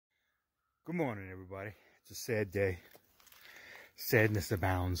Good morning, everybody. It's a sad day. Sadness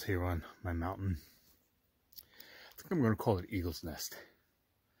abounds here on my mountain. I think I'm going to call it Eagle's Nest.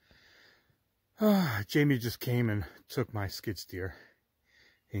 Jamie just came and took my skid steer.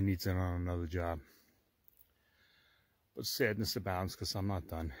 He needs it on another job. But sadness abounds because I'm not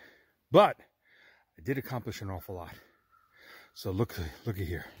done. But I did accomplish an awful lot. So look at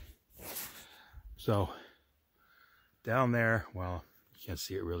here. So down there, well, you can't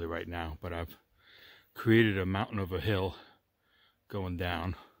see it really right now, but I've created a mountain of a hill going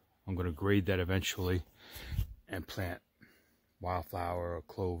down. I'm going to grade that eventually and plant wildflower or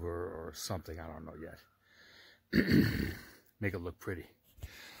clover or something. I don't know yet. Make it look pretty.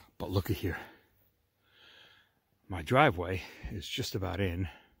 But look at here. My driveway is just about in.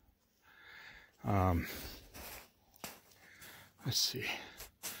 Let's see.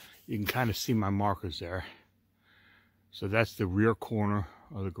 You can kind of see my markers there. So that's the rear corner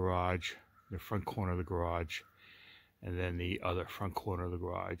of the garage, the front corner of the garage, and then the other front corner of the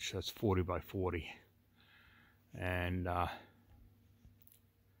garage. That's 40 by 40. And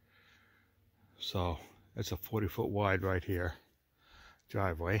so that's a 40-foot wide right here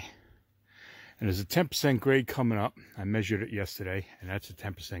driveway. And there's a 10% grade coming up. I measured it yesterday, and that's a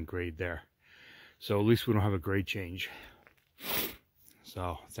 10% grade there. So at least we don't have a grade change.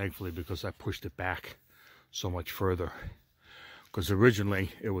 So thankfully, because I pushed it back so much further, because originally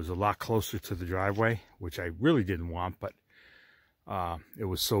it was a lot closer to the driveway, which I really didn't want, but it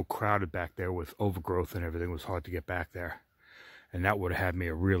was so crowded back there with overgrowth and everything. It was hard to get back there, and that would have had me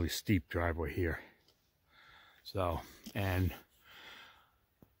a really steep driveway here. So, and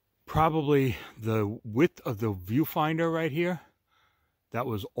probably the width of the viewfinder right here, that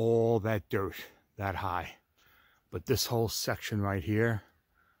was all that dirt that high, but this whole section right here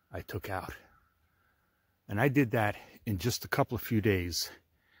I took out. And I did that in just a few days.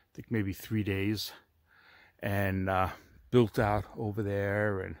 I think maybe 3 days. And built out over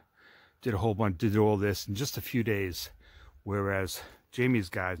there and did a whole bunch, did all this in just a few days. Whereas Jamie's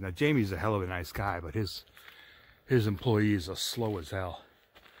guys, now Jamie's a hell of a nice guy, but his employees are slow as hell.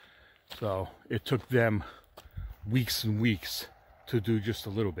 So it took them weeks and weeks to do just a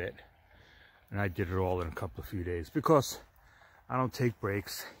little bit. And I did it all in a few days because I don't take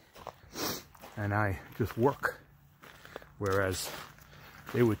breaks. And I just work, whereas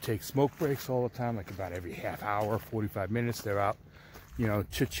they would take smoke breaks all the time, like about every half hour, 45 minutes. They're out, you know,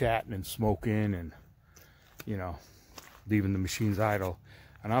 chit-chatting and smoking and, you know, leaving the machines idle,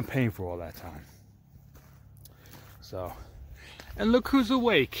 and I'm paying for all that time. So, and look who's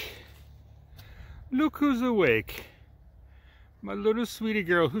awake. Look who's awake. My little sweetie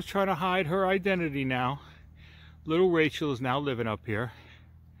girl who's trying to hide her identity now. Little Rachel is now living up here.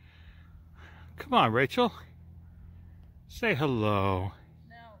 Come on, Rachel. Say hello.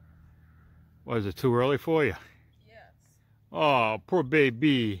 No. Was it too early for you? Yes. Oh, poor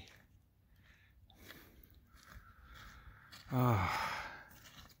baby.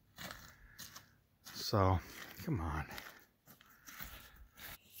 So, come on.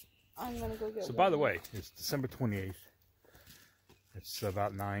 I'm gonna go get So, by the way, it's December 28th. It's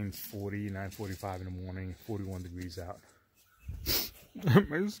about 9:40, 9:45 in the morning, 41 degrees out.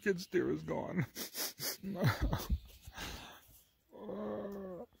 My skid steer is gone.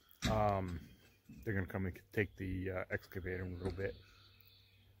 They're gonna come and take the excavator in a little bit,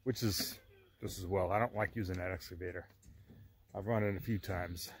 which is just as well. I don't like using that excavator. I've run it a few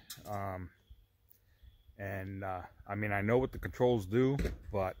times, and I mean, I know what the controls do,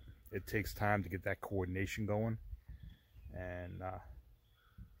 but it takes time to get that coordination going. And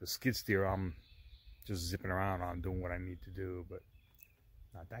the skid steer, I'm just zipping around on, doing what I need to do, but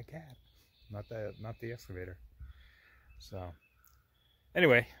not that cat, not the excavator. So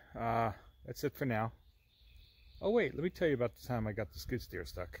anyway, that's it for now. Oh wait, let me tell you about the time I got the skid steer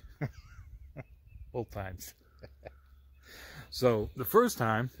stuck. Both times. So the first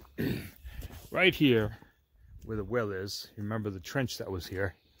time, right here where the well is, you remember the trench that was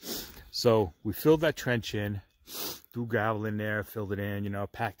here? So we filled that trench in, threw gravel in there, filled it in, you know,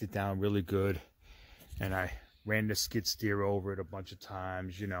 packed it down really good, and I ran the skid steer over it a bunch of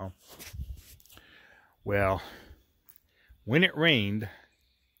times, you know. Well, when it rained,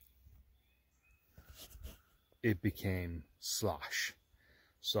 it became slosh.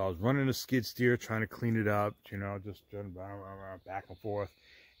 So I was running the skid steer, trying to clean it up, you know, just back and forth.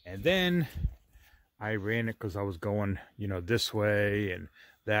 And then I ran it because I was going, you know, this way and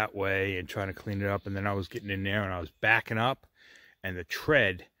that way and trying to clean it up. And then I was getting in there and I was backing up, and the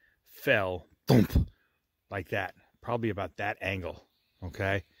tread fell, thump, like that, probably about that angle.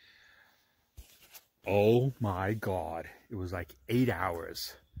 Okay. Oh my God. It was like 8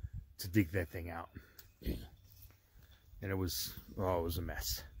 hours to dig that thing out. And it was, oh, it was a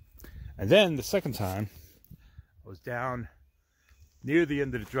mess. And then the second time, I was down near the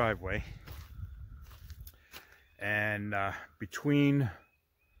end of the driveway, and between,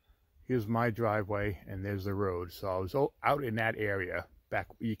 here's my driveway and there's the road. So I was out in that area back.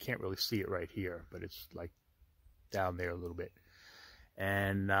 You can't really see it right here, but it's like down there a little bit.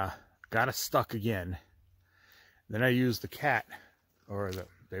 And got it stuck again. Then I used the cat, or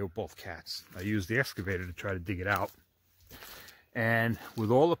they were both cats. I used the excavator to try to dig it out. And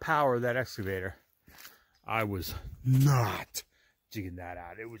with all the power of that excavator, I was not digging that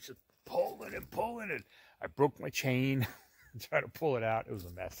out. It was just pulling and pulling, and I broke my chain trying to pull it out. It was a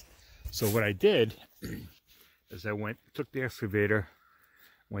mess. So what I did is I took the excavator,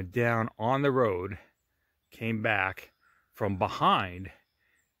 went down on the road, came back from behind,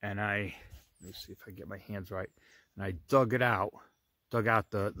 and let me see if I get my hands right, and I dug out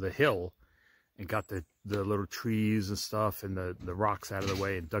the hill, and got the little trees and stuff and the rocks out of the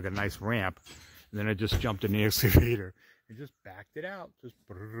way, and dug a nice ramp. And then I just jumped in the excavator and just backed it out,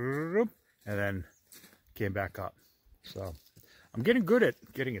 and then came back up. So I'm getting good at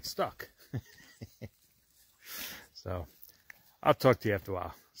getting it stuck. So I'll talk to you after a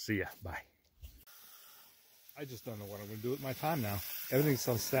while. See ya. Bye. I just don't know what I'm going to do with my time now. Everything's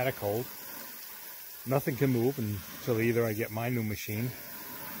on static hold. Nothing can move until either I get my new machine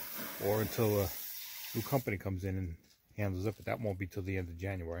or until a new company comes in and handles it, but that won't be till the end of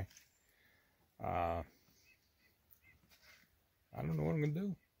January. I don't know what I'm going to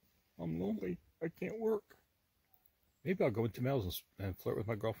do. I'm lonely. I can't work. Maybe I'll go into Mel's and flirt with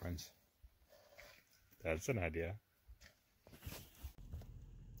my girlfriends. That's an idea.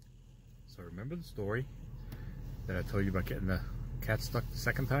 So remember the story that I told you about getting the cat stuck the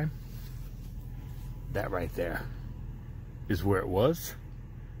second time? That right there is where it was.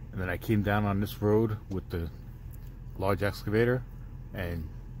 And then I came down on this road with the large excavator and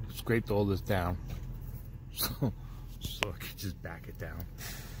scraped all this down so I could just back it down.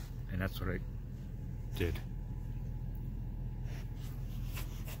 And that's what I did.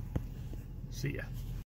 See ya.